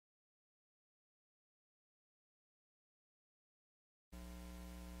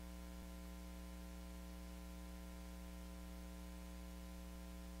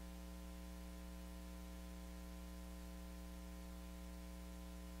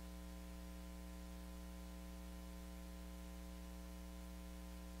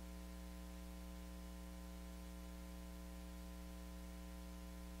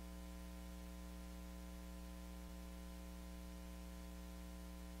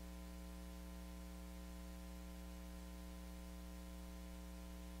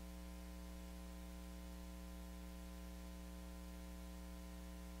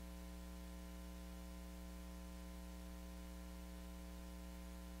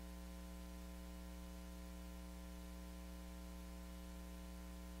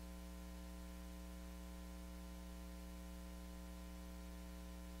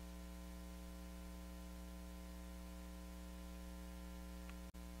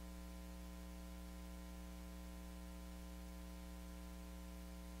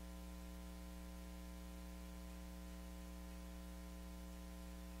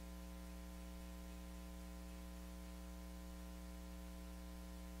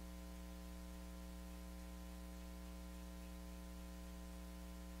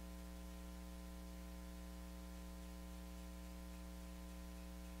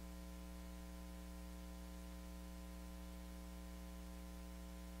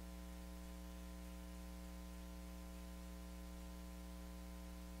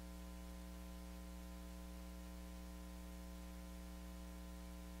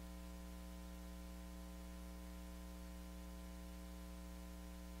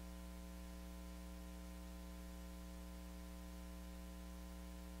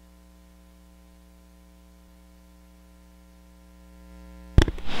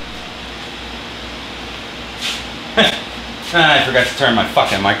I forgot to turn my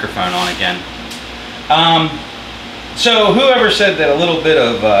fucking microphone on again. So whoever said that a little bit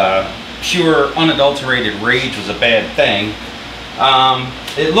of pure unadulterated rage was a bad thing,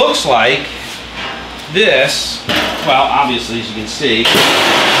 it looks like this, well, obviously, as you can see,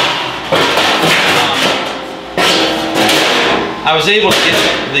 I was able to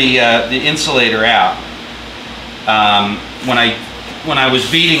get the insulator out when I was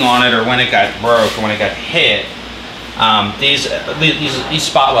beating on it, or when it got broke, or when it got hit. These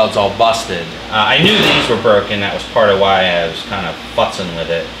spot welds all busted. I knew these were broken. That was part of why I was kind of futzing with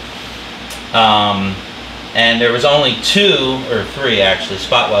it. And there was only 2 or 3 actually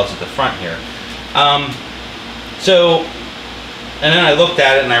spot welds at the front here. And then I looked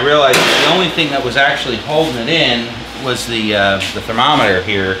at it and I realized the only thing that was actually holding it in was the thermometer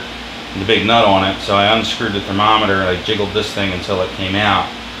here, the big nut on it. So I unscrewed the thermometer and I jiggled this thing until it came out.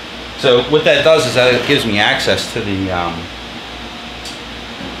 So what that does is that it gives me access to the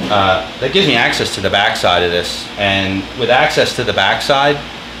backside of this, and with access to the backside,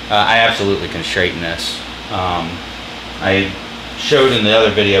 I absolutely can straighten this. I showed in the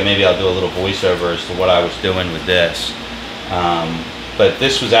other video, maybe I'll do a little voiceover as to what I was doing with this, but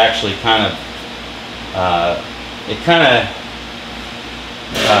this was actually kind of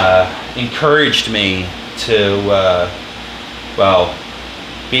encouraged me to well,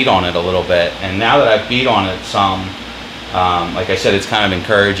 beat on it a little bit. And now that I've beat on it some, like I said, it's kind of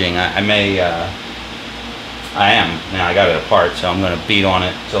encouraging. I am now. I got it apart, so I'm going to beat on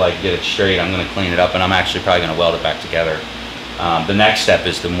it till I get it straight. I'm going to clean it up, and I'm actually probably going to weld it back together. The next step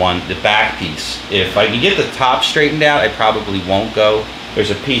is the back piece. If I can get the top straightened out, I probably won't go.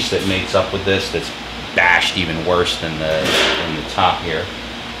 There's a piece that mates up with this that's bashed even worse than the top here.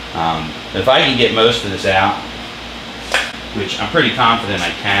 If I can get most of this out, which I'm pretty confident I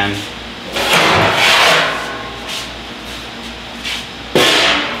can,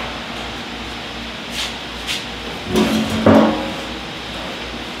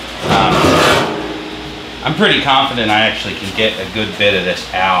 I'm pretty confident I actually can get a good bit of this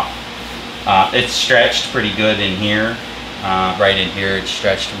out. It's stretched pretty good in here. Right in here, it's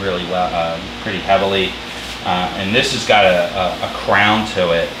stretched really well, pretty heavily. And this has got a crown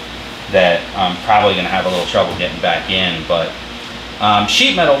to it that I'm probably going to have a little trouble getting back in. But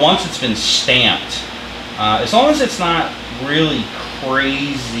sheet metal, once it's been stamped, as long as it's not really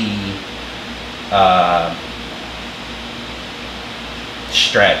crazy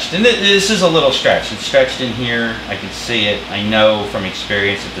stretched, and this is a little stretched. It's stretched in here. I can see it. I know from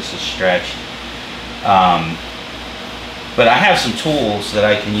experience that this is stretched. But I have some tools that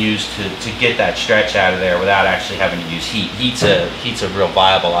I can use to get that stretch out of there without actually having to use heat. Heat's a real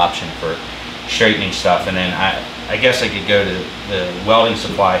viable option for straightening stuff. And then I guess I could go to the welding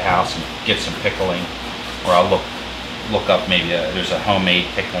supply house and get some pickling, or I'll look up maybe there's a homemade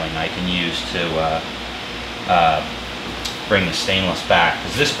pickling I can use to bring the stainless back.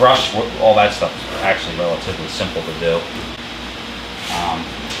 Because this brush, all that stuff is actually relatively simple to do.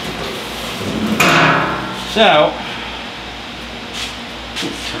 So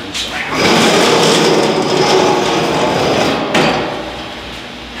turn this around.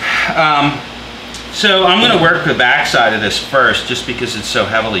 So I'm going to work the backside of this first, just because it's so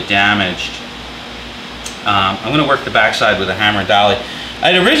heavily damaged. I'm going to work the backside with a hammer and dolly.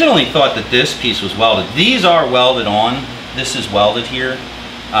 I'd originally thought that this piece was welded. These are welded on. This is welded here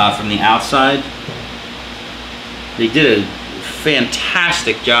from the outside. They did a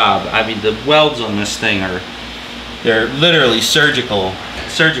fantastic job. I mean, the welds on this thing they're literally surgical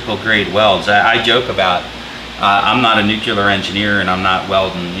grade welds. I joke about I'm not a nuclear engineer and I'm not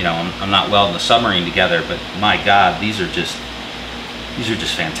welding, I'm not welding the submarine together, but my God, these are just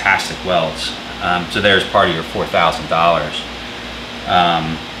fantastic welds. So there's part of your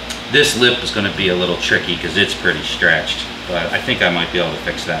 $4,000. This lip is going to be a little tricky because it's pretty stretched, but I think I might be able to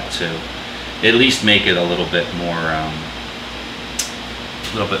fix that too. At least make it a little bit more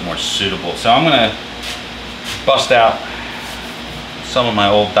suitable. So I'm going to bust out some of my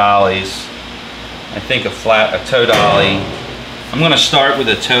old dollies. I think a toe dolly. I'm going to start with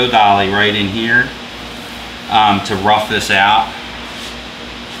a toe dolly right in here to rough this out.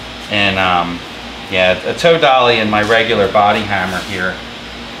 And yeah, a toe dolly and my regular body hammer here.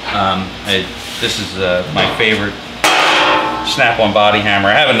 This is my favorite snap-on body hammer.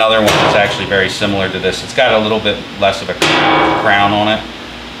 I have another one that's actually very similar to this. It's got a little bit less of a crown on it.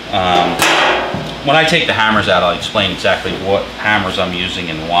 When I take the hammers out, I'll explain exactly what hammers I'm using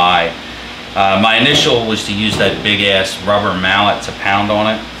and why. My initial was to use that big ass rubber mallet to pound on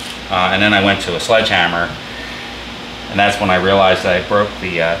it, and then I went to a sledgehammer, and that's when I realized that I broke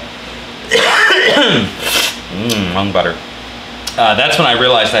the Lung butter. That's when I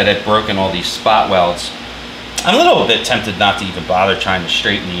realized I had broken all these spot welds. I'm a little bit tempted not to even bother trying to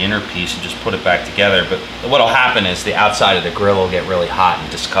straighten the inner piece and just put it back together, but what'll happen is the outside of the grill will get really hot and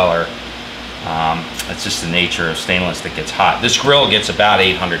discolor. That's just the nature of stainless that gets hot. This grill gets about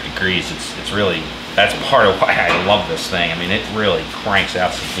 800 degrees. It's really, that's part of why I love this thing. I mean, it really cranks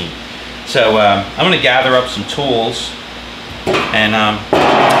out some heat. So I'm gonna gather up some tools and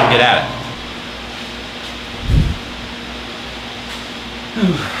get at it.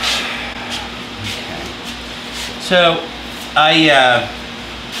 Okay. So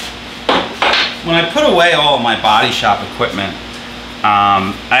when I put away all of my body shop equipment,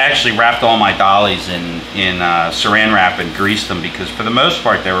 I actually wrapped all my dollies in saran wrap and greased them, because for the most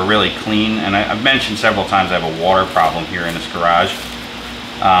part they were really clean. And I've mentioned several times I have a water problem here in this garage.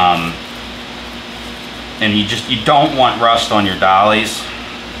 And you don't want rust on your dollies.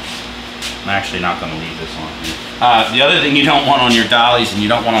 I'm actually not going to leave this on here. The other thing you don't want on your dollies and you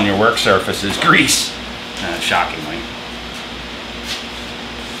don't want on your work surface is grease, shockingly.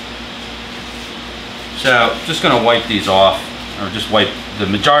 So just going to wipe these off, or just wipe the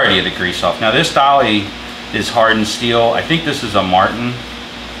majority of the grease off. Now this dolly is hardened steel. I think this is a Martin. If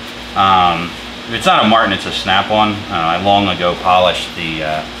it's not a Martin, it's a Snap-on. I long ago polished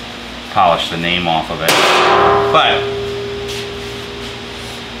the name off of it. But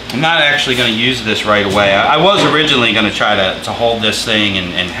I'm not actually going to use this right away. I was originally going to try to hold this thing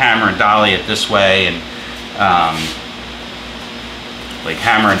and hammer and dolly it this way, and like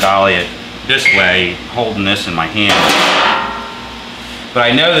hammer and dolly it this way, holding this in my hand. But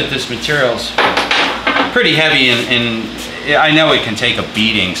I know that this material's pretty heavy, and I know it can take a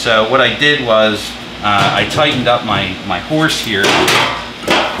beating. So what I did was I tightened up my horse here,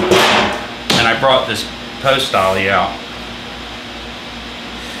 and I brought this post dolly out.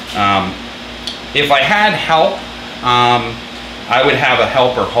 If I had help, I would have a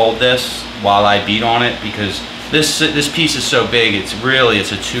helper hold this while I beat on it, because this piece is so big, it's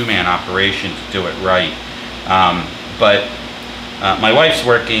a two-man operation to do it right. But my wife's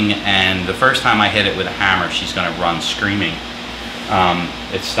working, and the first time I hit it with a hammer, she's going to run screaming.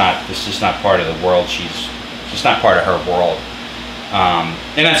 It's just not part of the world. It's just not part of her world,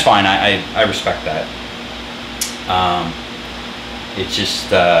 and that's fine. I respect that. It's just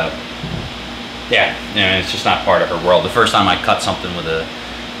yeah, it's just not part of her world. The first time I cut something with a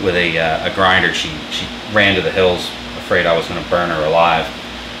grinder, she ran to the hills, afraid I was going to burn her alive.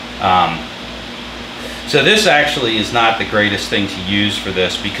 So this actually is not the greatest thing to use for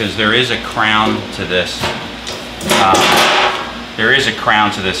this, because there is a crown to this. There is a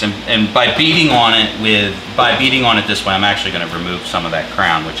crown to this, and by beating on it this way, I'm actually going to remove some of that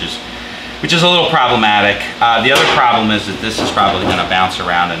crown, which is a little problematic. The other problem is that this is probably going to bounce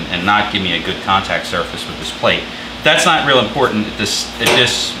around and not give me a good contact surface with this plate. That's not real important at this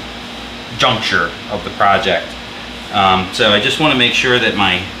juncture of the project. So I just want to make sure that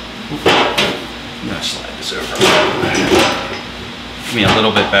I'm going to slide this over. Give me a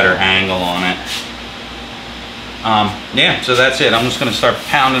little bit better angle on it. Yeah, so that's it. I'm just going to start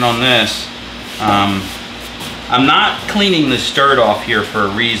pounding on this. I'm not cleaning this dirt off here for a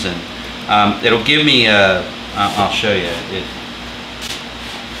reason. It'll give me a, I'll show you.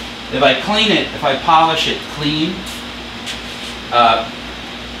 If I polish it clean,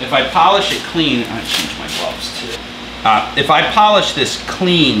 I change my gloves too. If I polish this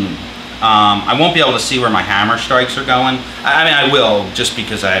clean, I won't be able to see where my hammer strikes are going. I mean, I will, just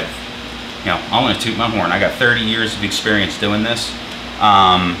because I'm going to toot my horn. I got 30 years of experience doing this.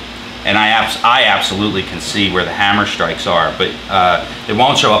 And I absolutely can see where the hammer strikes are, but it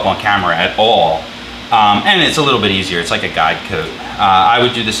won't show up on camera at all. And it's a little bit easier. It's like a guide coat. I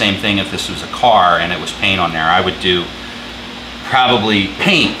would do the same thing if this was a car and it was paint on there. I would do probably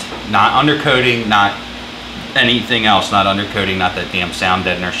paint, not undercoating, not anything else, not undercoating, not that damn sound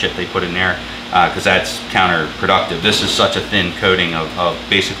deadener shit they put in there, because that's counterproductive. This is such a thin coating of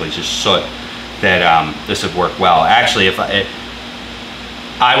basically just soot that this would work well. Actually, if I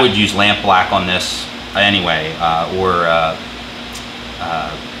would use lamp black on this anyway, or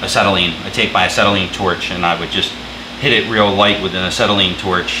acetylene. I take my acetylene torch and I would just hit it real light with an acetylene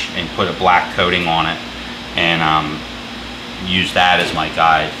torch and put a black coating on it, and use that as my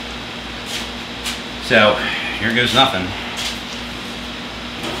guide. So here goes nothing.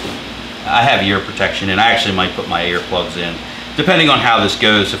 I have ear protection, and I actually might put my earplugs in, depending on how this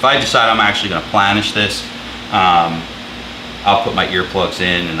goes. If I decide I'm actually going to planish this, I'll put my earplugs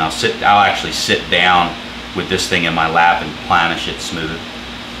in, and I'll actually sit down with this thing in my lap and planish it smooth.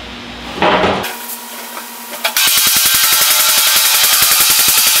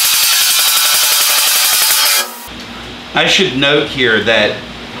 I should note here that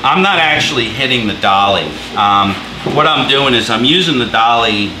I'm not actually hitting the dolly. What I'm doing is I'm using the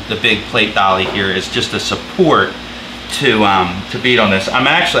dolly, the big plate dolly here, as just a support to beat on this. I'm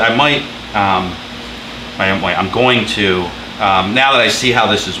going to, now that I see how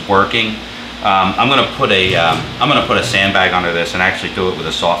this is working, I'm gonna put a sandbag under this and actually do it with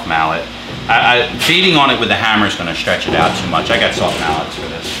a soft mallet. Beating on it with the hammer is gonna stretch it out too much. I got soft mallets for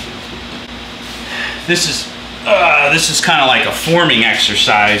this. This is kind of like a forming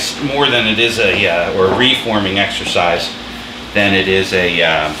exercise more than it is or a reforming exercise than it is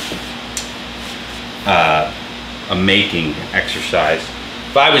a making exercise.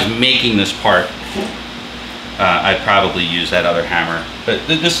 If I was making this part, I'd probably use that other hammer. But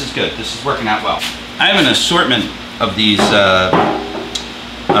this is good. This is working out well. I have an assortment of these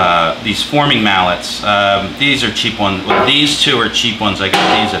forming mallets. These are cheap ones. Well, these two are cheap ones. I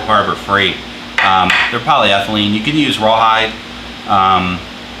got these at Harbor Freight. They're polyethylene. You can use rawhide.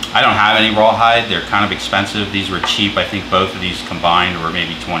 I don't have any rawhide. They're kind of expensive. These were cheap. I think both of these combined were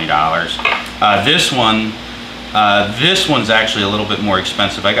maybe $20. This one's actually a little bit more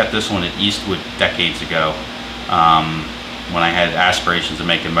expensive. I got this one at Eastwood decades ago when I had aspirations of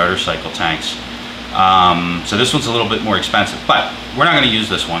making motorcycle tanks. So this one's a little bit more expensive, but we're not going to use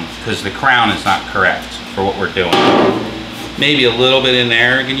this one because the crown is not correct for what we're doing. Maybe a little bit in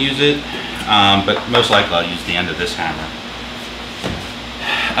there I can use it. But most likely I'll use the end of this hammer.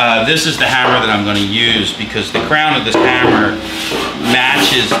 This is the hammer that I'm going to use because the crown of this hammer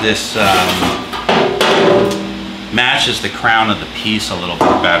matches the crown of the piece a little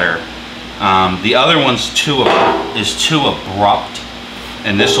bit better. The other one's too abrupt,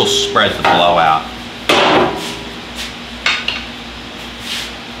 and this will spread the blowout.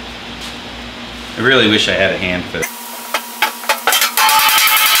 I really wish I had a hand for it.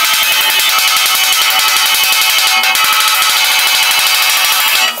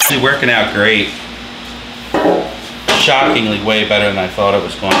 Working out great. Shockingly way better than I thought it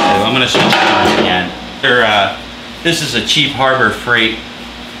was going to. I'm going to switch hammers again. This is a cheap Harbor Freight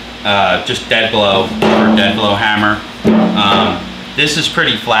just dead blow hammer. This is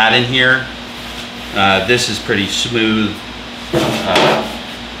pretty flat in here. This is pretty smooth.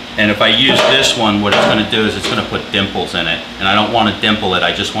 And if I use this one, what it's going to do is it's going to put dimples in it. And I don't want to dimple it,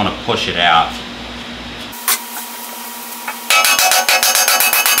 I just want to push it out.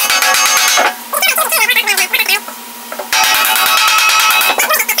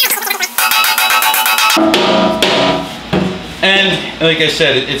 And like I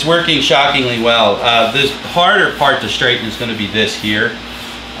said, it's working shockingly well. The harder part to straighten is going to be this here.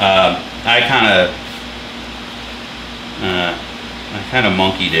 I kind of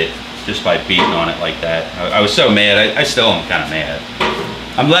monkeyed it just by beating on it like that. I was so mad. I still am kind of mad.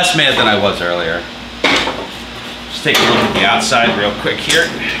 I'm less mad than I was earlier. Let's take a look at the outside real quick here.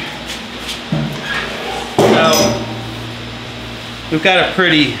 So we've got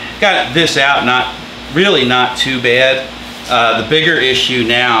this out, not too bad. The bigger issue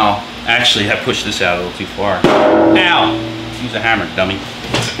now, actually I pushed this out a little too far. Ow! Use a hammer, dummy.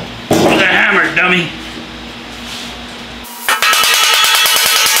 Use a hammer, dummy!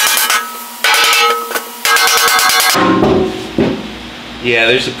 Yeah,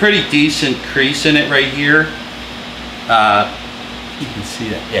 there's a pretty decent crease in it right here. You can see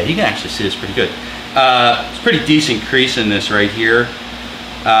that. Yeah, you can actually see this pretty good. It's a pretty decent crease in this right here.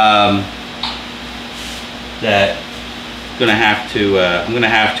 That I'm gonna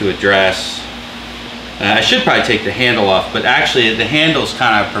have to address. I should probably take the handle off, but actually the handle's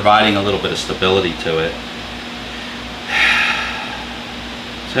kind of providing a little bit of stability to it.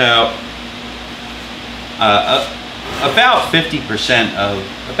 So about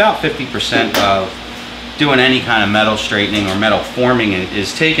 50% of doing any kind of metal straightening or metal forming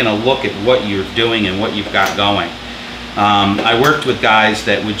is taking a look at what you're doing and what you've got going. I worked with guys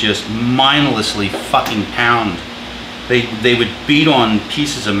that would just mindlessly fucking pound. They would beat on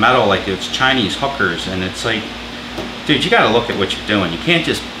pieces of metal like it's Chinese hookers, and it's like, dude, you got to look at what you're doing. You can't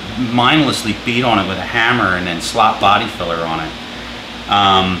just mindlessly beat on it with a hammer and then slop body filler on it.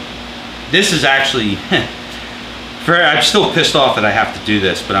 This is actually, I'm still pissed off that I have to do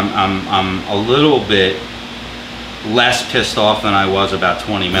this, but I'm a little bit less pissed off than I was about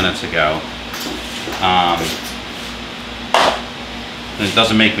 20 minutes ago. It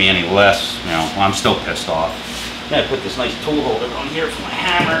doesn't make me any less, I'm still pissed off. I'm gonna put this nice tool holder on here for my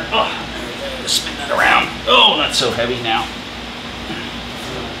hammer. Oh, spin that around. Oh, not so heavy now.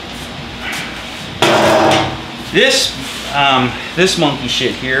 This monkey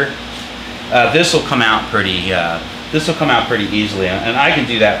shit here, this will come out pretty easily, and I can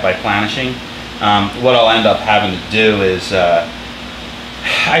do that by planishing. what I'll end up having to do is,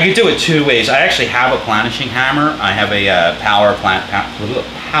 I could do it two ways. I actually have a planishing hammer. I have a power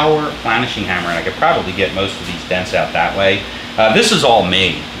planishing hammer, and I could probably get most of these dents out that way. This is all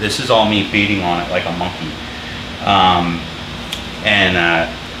me. This is all me beating on it like a monkey.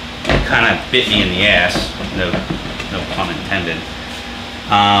 It kind of bit me in the ass, no pun intended.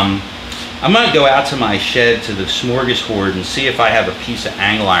 I'm going to go out to my shed to the smorgasbord and see if I have a piece of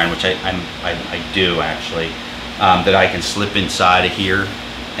angle iron, which I do actually, that I can slip inside of here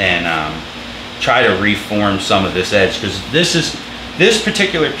and try to reform some of this edge, because this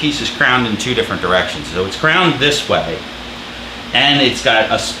particular piece is crowned in two different directions. So it's crowned this way, and it's got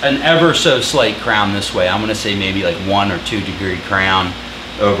an ever so slight crown this way. I'm going to say maybe like 1 or 2 degree crown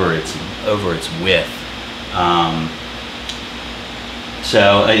over its width.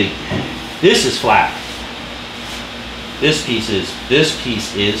 This is flat. This piece is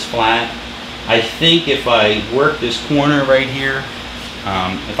flat. I think if I work this corner right here,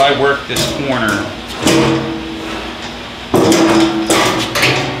 if I work this corner,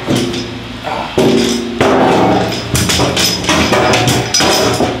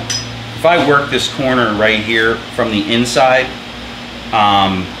 if I work this corner right here from the inside,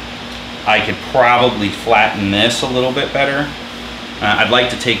 I could probably flatten this a little bit better. I'd like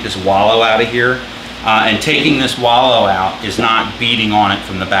to take this wallow out of here, and taking this wallow out is not beating on it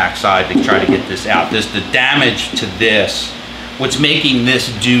from the back side to try to get this out. The damage to this, what's making this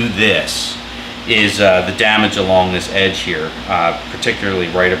do this, is the damage along this edge here, particularly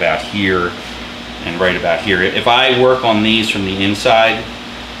right about here and right about here. If I work on these from the inside,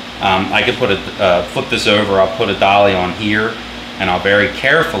 I could flip this over, I'll put a dolly on here, and I'll very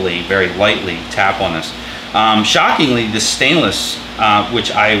carefully, very lightly tap on this. Shockingly, this stainless, which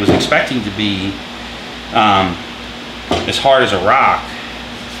I was expecting to be as hard as a rock,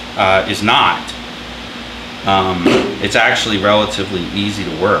 is not. It's actually relatively easy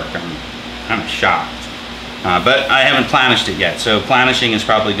to work. I'm kind of shocked. But I haven't planished it yet, so planishing is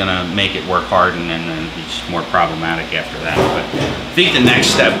probably going to make it work hard and then be more problematic after that. But I think the next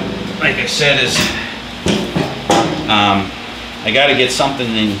step, like I said, is I got to get something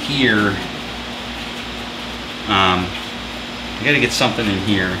in here. I got to get something in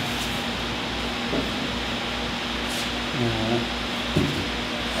here.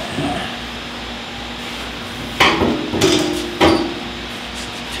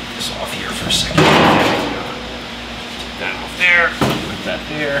 Take this off here for a second. Take that off there. Put that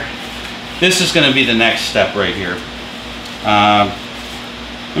there. This is going to be the next step right here.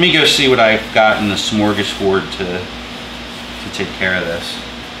 Let me go see what I've got in the smorgasbord to take care of this.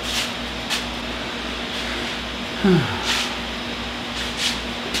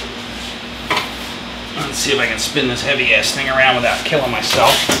 Let's see if I can spin this heavy ass thing around without killing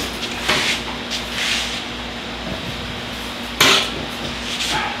myself.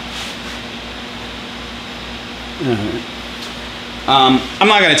 I'm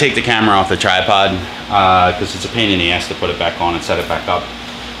not going to take the camera off the tripod because it's a pain in the ass to put it back on and set it back up.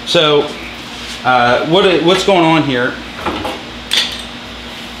 So what's going on here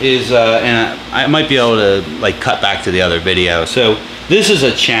is, and I might be able to like cut back to the other video. So this is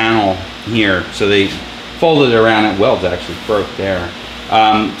a channel here. So they folded it around. It welds actually broke there.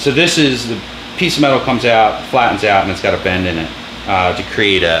 So this is the piece of metal comes out, flattens out, and it's got a bend in it to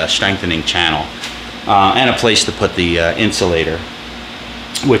create a strengthening channel and a place to put the insulator,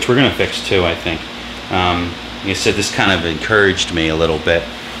 which we're going to fix too, I think. Like I said, this kind of encouraged me a little bit.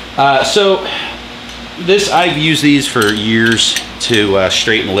 So I've used these for years to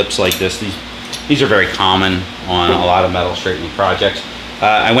straighten lips like this. These are very common on a lot of metal straightening projects.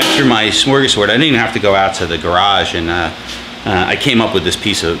 I went through my smorgasbord. I didn't even have to go out to the garage, and I came up with this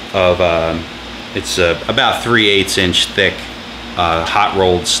piece of it's about 3/8 inch thick hot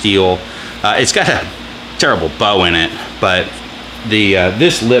rolled steel. It's got a terrible bow in it, but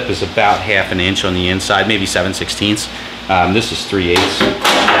this lip is about 1/2 inch on the inside, maybe 7/16. This is 3/8.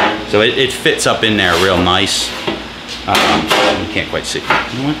 So it fits up in there real nice. You can't quite see. You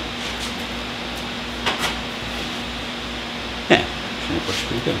know what? Yeah, it works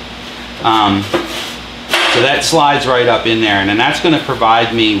pretty good. So that slides right up in there, and then that's going to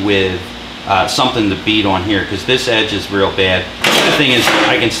provide me with something to beat on here, because this edge is real bad. The thing is,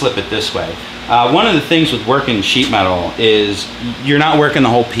 I can slip it this way. One of the things with working sheet metal is you're not working the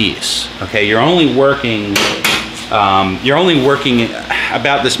whole piece. Okay, you're only working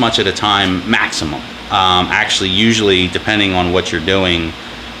about this much at a time maximum. Actually, usually, depending on what you're doing,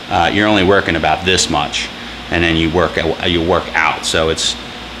 you're only working about this much, and then you work out. So it's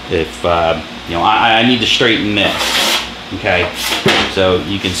if you know, I need to straighten this. Okay, so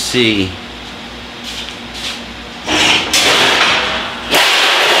you can see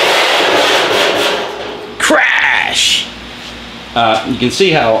You can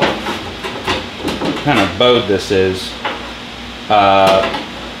see how kind of bowed this is.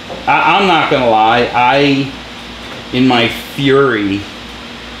 I'm not gonna lie, in my fury,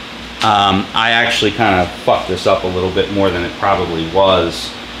 I actually kind of fucked this up a little bit more than it probably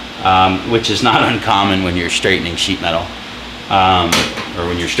was, which is not uncommon when you're straightening sheet metal, or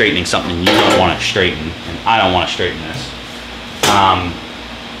when you're straightening something you don't want to straighten, and I don't want to straighten this.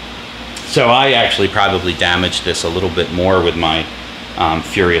 So I actually probably damaged this a little bit more with my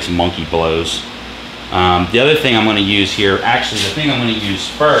furious monkey blows. The other thing I'm going to use here, actually the thing I'm going to use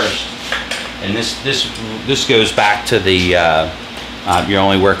first, and this goes back to the you're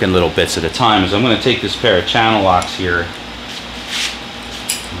only working little bits at a time, is I'm going to take this pair of channel locks here,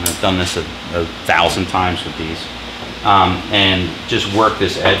 and I've done this a 1,000 times with these, and just work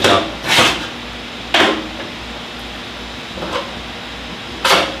this edge up.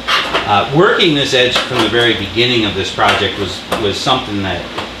 Working this edge from the very beginning of this project was something that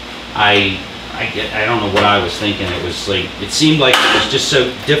I don't know what I was thinking. It was like, it seemed like it was just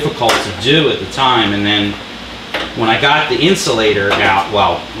so difficult to do at the time, and then when I got the insulator out,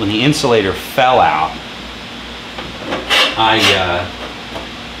 well, when the insulator fell out, I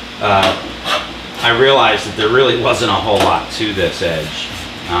realized that there really wasn't a whole lot to this edge.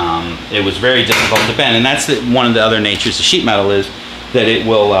 It was very difficult to bend, and that's one of the other natures of sheet metal, is that it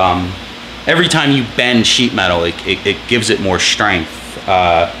will, every time you bend sheet metal, it gives it more strength.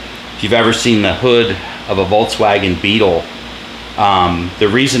 If you've ever seen the hood of a Volkswagen Beetle, the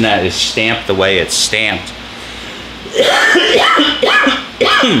reason that is stamped the way it's stamped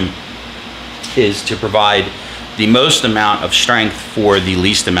is to provide the most amount of strength for the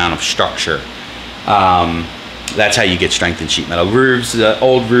least amount of structure. That's how you get strength in sheet metal. Roofs,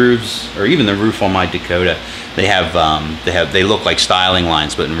 old roofs, or even the roof on my Dakota, they look like styling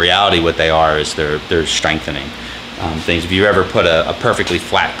lines, but in reality what they are is they're strengthening things. If you ever put a perfectly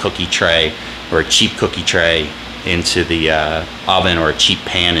flat cookie tray or a cheap cookie tray into the oven, or a cheap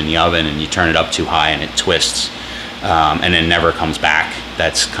pan in the oven, and you turn it up too high and it twists, and then never comes back,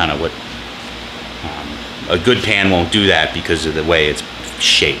 that's kind of what a good pan won't do, that because of the way it's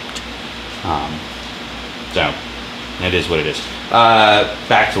shaped. So it is what it is.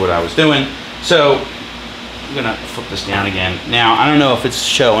 Back to what I was doing. So I'm gonna flip this down again. Now I don't know if it's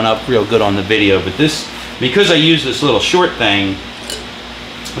showing up real good on the video, but this, because I use this little short thing,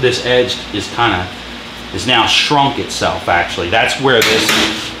 this edge is now shrunk itself. Actually, that's where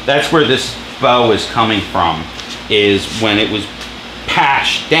this bow is coming from. Is when it was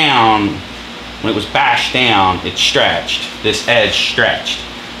bashed down, it stretched. This edge stretched.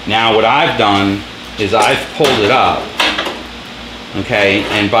 Now what I've done is I've pulled it up, okay,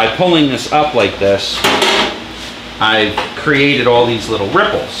 and by pulling this up like this, I've created all these little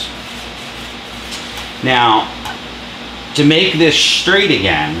ripples. Now, to make this straight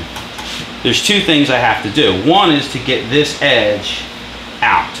again, there's two things I have to do. One is to get this edge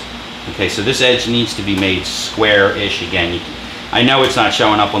out. Okay, so this edge needs to be made square-ish again. I know it's not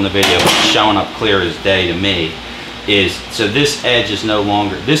showing up on the video, but it's showing up clear as day to me. So this edge is no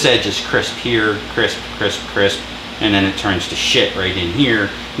longer, this edge is crisp here, crisp, crisp, crisp, and then it turns to shit right in here.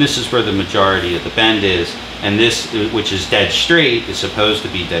 This is where the majority of the bend is, and this, which is dead straight, is supposed to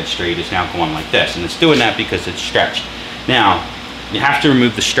be dead straight, is now going like this, and it's doing that because it's stretched. Now, you have to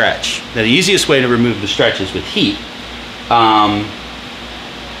remove the stretch. Now, the easiest way to remove the stretch is with heat, but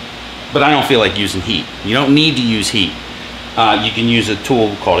I don't feel like using heat. You don't need to use heat. You can use a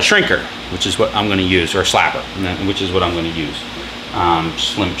tool called a shrinker, which is what I'm going to use, or a slapper, which is what I'm going to use.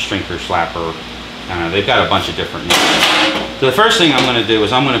 Slim shrinker, slapper. They've got a bunch of different names. So the first thing I'm going to do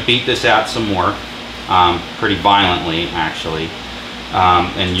is I'm going to beat this out some more, pretty violently actually.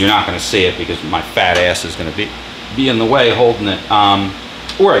 And you're not going to see it because my fat ass is going to be in the way holding it.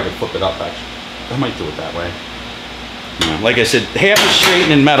 Or I could flip it up actually. I might do it that way. Like I said, half of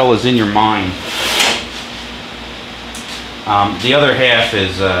straightening metal is in your mind. The other half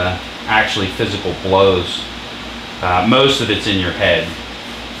is actually physical blows. Most of it's in your head.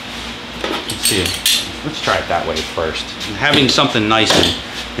 Let's see. Let's try it that way first. Having something nice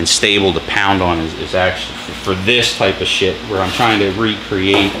and stable to pound on is actually for this type of shit where I'm trying to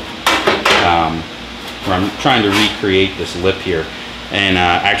recreate. This lip here, and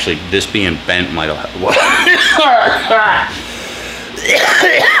actually this being bent might help.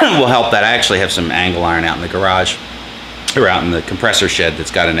 Will help that. I actually have some angle iron out in the garage, or out in the compressor shed that's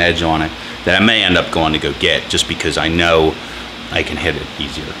got an edge on it that I may end up going to go get, just because I know I can hit it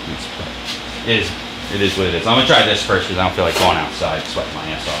easier. It is what it is. I'm gonna try this first because I don't feel like going outside, sweating my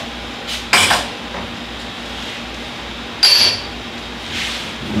ass off.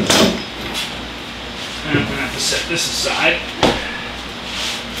 And I'm gonna have to set this aside.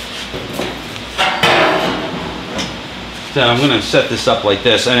 So I'm gonna set this up like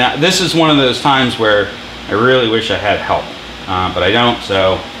this. And this is one of those times where I really wish I had help, but I don't,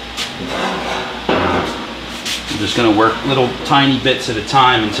 so I'm just gonna work little tiny bits at a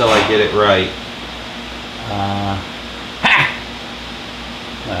time until I get it right.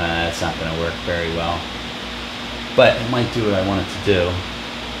 That's not gonna work very well, but it might do what I want it to do.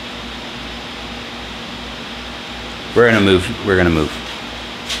 We're gonna move.